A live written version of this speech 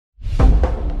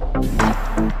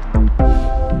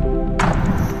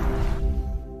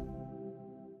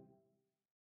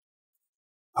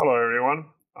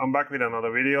I'm back with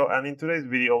another video, and in today's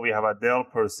video we have a DELL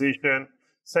Precision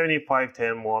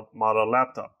 7510 model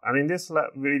laptop. And in this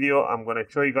video I'm going to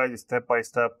show you guys step by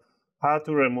step how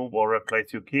to remove or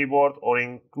replace your keyboard, or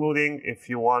including if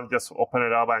you want just open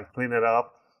it up and clean it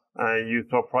up, and you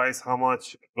surprise how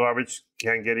much garbage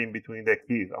can get in between the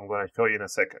keys. I'm going to show you in a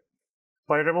second.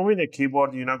 By removing the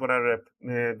keyboard, you're not going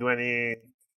to do any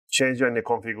change in the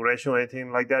configuration or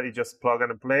anything like that. You just plug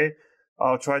and play.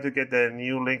 I'll try to get the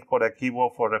new link for the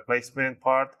keyboard for replacement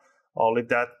part. I'll leave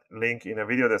that link in the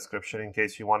video description in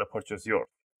case you want to purchase yours.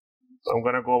 So I'm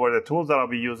going to go over the tools that I'll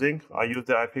be using. I use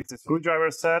the UFIXTEK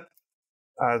screwdriver set,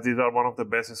 as these are one of the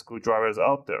best screwdrivers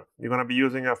out there. You're going to be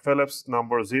using a Phillips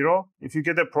number 0. If you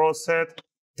get the Pro set,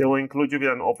 they will include you with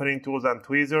an opening tools and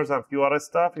tweezers and a few other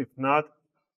stuff. If not,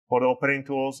 for the opening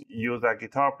tools, use a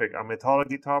guitar pick, a metallic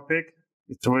guitar pick.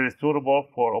 It's really suitable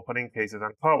for opening cases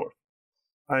and covers.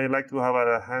 I like to have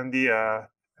a handy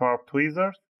sharp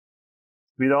tweezer.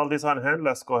 With all this on hand,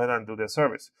 let's go ahead and do the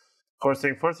service. First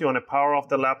thing first, you want to power off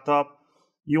the laptop.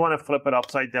 You want to flip it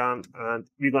upside down, and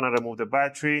we're going to remove the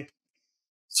battery.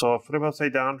 So flip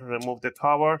upside down, remove the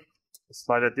cover,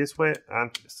 slide it this way,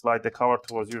 and slide the cover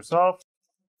towards yourself.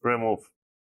 Remove.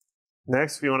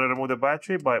 Next, we want to remove the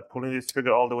battery by pulling this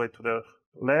trigger all the way to the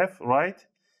left, right,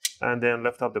 and then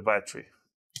lift up the battery.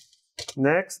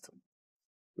 Next,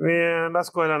 let's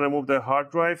go ahead and remove the hard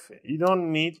drive. You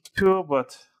don't need to,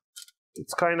 but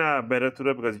it's kind of better to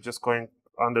do because it's just going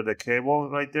under the cable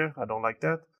right there. I don't like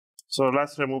that. So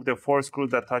let's remove the 4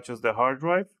 screws that touches the hard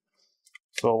drive.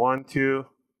 So 1, 2,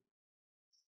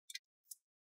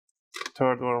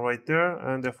 third one right there,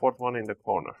 and the 4th one in the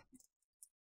corner.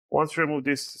 Once you remove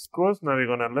these screws, now we're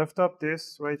going to lift up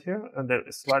this right here and then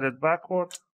slide it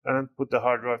backward and put the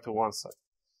hard drive to one side.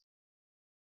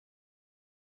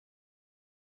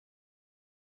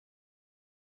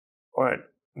 All right,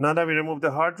 now that we remove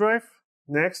the hard drive,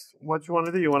 next, what you want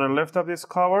to do, you want to lift up this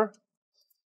cover.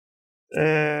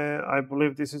 I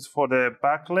believe this is for the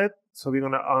backlit. So we're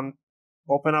going to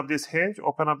open up this hinge,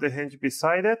 open up the hinge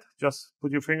beside it. Just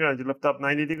put your finger and you lift up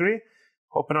 90 degrees.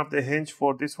 Open up the hinge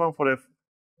for this one for the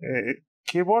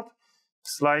keyboard.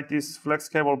 Slide this flex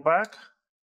cable back.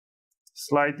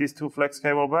 Slide these 2 flex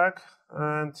cable back.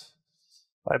 And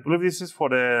I believe this is for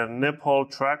the nip hole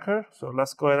tracker. So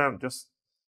let's go ahead and just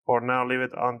for now leave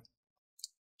it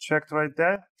unchecked right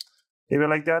there. Leave it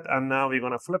like that. And now we're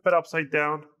going to flip it upside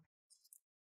down.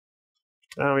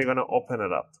 And we're going to open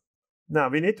it up. Now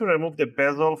we need to remove the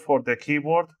bezel for the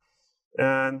keyboard.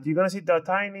 And you're going to see the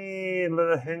tiny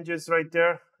little hinges right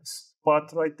there,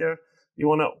 spot right there. You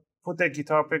want to put the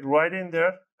guitar pick right in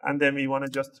there, and then you want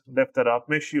to just lift it up.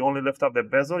 Make sure you only lift up the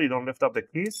bezel, you don't lift up the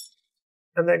keys.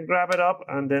 And then grab it up,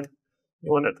 and then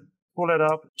you want to pull it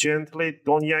up gently.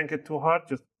 Don't yank it too hard.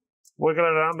 Just wiggle it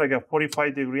around like a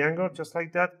 45-degree angle, just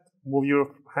like that. Move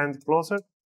your hand closer,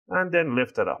 and then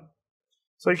lift it up.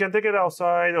 So you can take it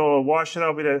outside or wash it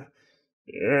out with a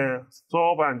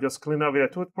soap and just clean up with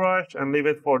a toothbrush and leave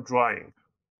it for drying.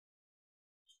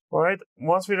 All right,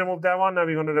 once we remove that one, now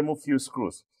we're going to remove a few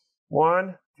screws.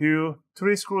 1, 2,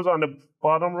 3 screws on the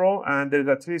bottom row, and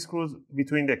there's 3 screws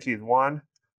between the keys. 1,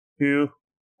 2,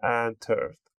 and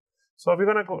 3rd. So we're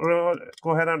going to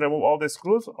go ahead and remove all the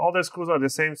screws. All the screws are the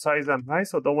same size and height,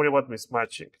 so don't worry about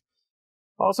mismatching.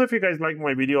 Also, if you guys like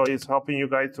my video, it's helping you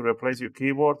guys to replace your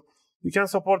keyboard, you can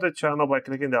support the channel by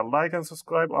clicking that like and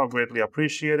subscribe. I'll greatly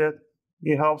appreciate it.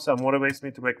 It helps and motivates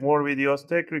me to make more videos,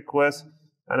 take requests,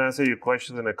 and answer your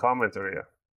questions in the comment area.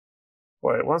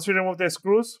 All right, once we remove the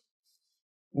screws,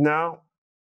 now,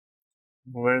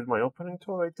 where's my opening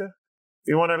tool right there?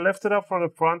 You want to lift it up from the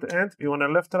front end. You want to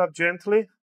lift it up gently.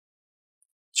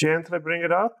 Gently bring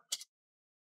it up.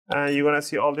 And you're going to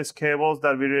see all these cables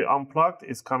that we unplugged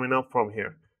is coming up from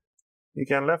here. You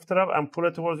can lift it up and pull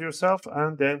it towards yourself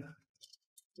and then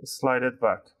slide it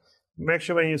back. Make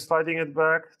sure when you're sliding it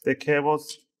back, the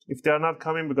cables, if they're not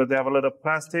coming because they have a little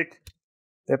plastic,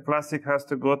 the plastic has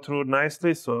to go through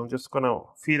nicely. So I'm just going to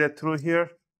feed it through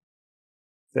here.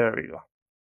 There we go.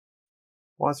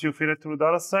 Once you feed it through the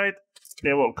other side,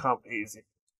 they will come easy.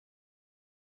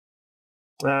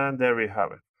 And there we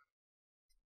have it.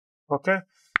 Okay.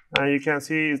 And you can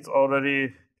see it's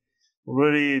already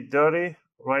really dirty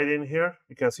right in here.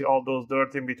 You can see all those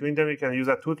dirt in between them. You can use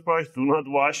a toothbrush. Do not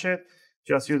wash it.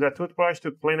 Just use a toothbrush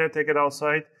to clean it, take it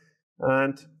outside,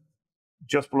 and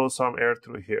just blow some air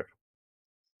through here.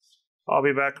 I'll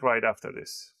be back right after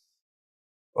this.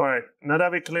 All right, now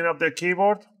that we clean up the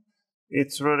keyboard,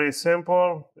 it's really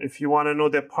simple. If you want to know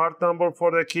the part number for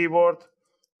the keyboard,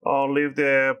 I'll leave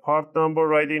the part number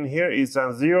right in here. It's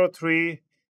on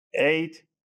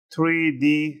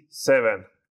 0383D7.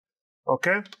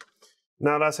 Okay.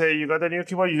 Now let's say you got a new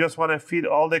keyboard, you just want to feed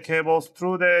all the cables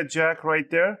through the jack right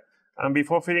there. And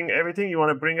before feeding everything, you want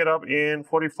to bring it up in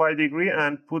 45 degree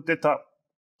and put the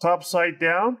top side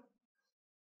down.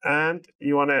 And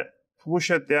you want to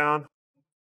push it down.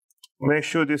 Make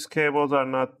sure these cables are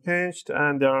not pinched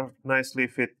and they're nicely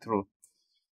fit through.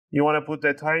 You want to put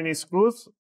the tiny screws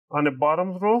on the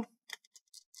bottom row.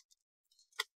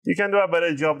 You can do a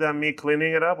better job than me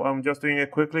cleaning it up. I'm just doing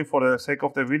it quickly for the sake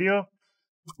of the video.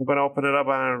 I'm going to open it up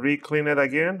and re-clean it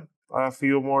again. A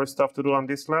few more stuff to do on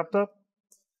this laptop.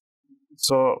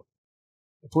 So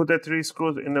put the 3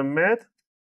 screws in the mid.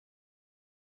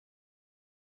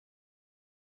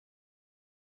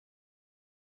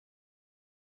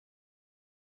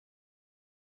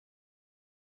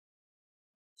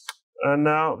 And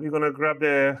now we're going to grab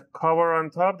the cover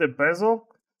on top, the bezel,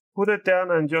 put it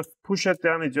down and just push it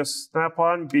down. It just snap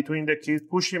on between the keys,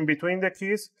 push in between the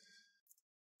keys.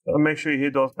 And make sure you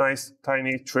hit those nice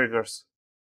tiny triggers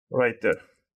right there.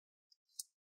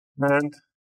 And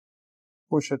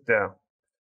push it down.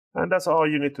 And that's all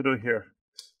you need to do here.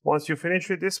 Once you finish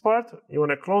with this part, you want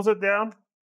to close it down,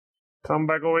 come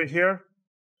back over here,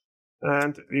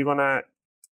 and we're going to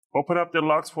open up the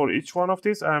locks for each one of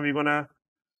these, and we're going to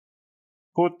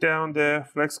put down the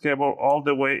flex cable all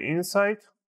the way inside.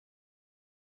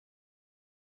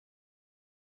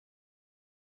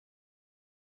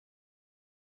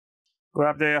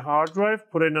 Grab the hard drive,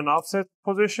 put it in an offset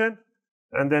position,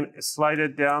 and then slide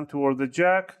it down toward the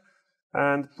jack,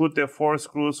 and put the 4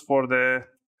 screws for the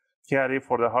caddy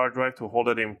for the hard drive to hold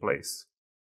it in place.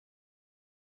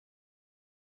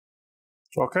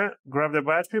 Okay, grab the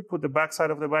battery, put the back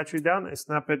side of the battery down,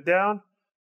 snap it down,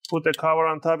 put the cover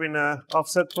on top in an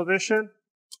offset position,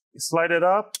 slide it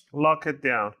up, lock it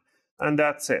down, and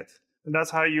that's it. And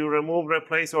that's how you remove,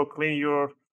 replace, or clean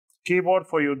your keyboard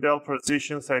for your Dell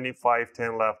Precision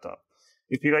 7510 laptop.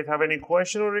 If you guys have any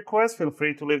question or requests, feel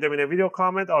free to leave them in a video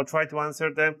comment. I'll try to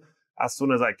answer them as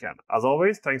soon as I can. As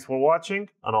always, thanks for watching,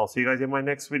 and I'll see you guys in my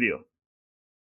next video.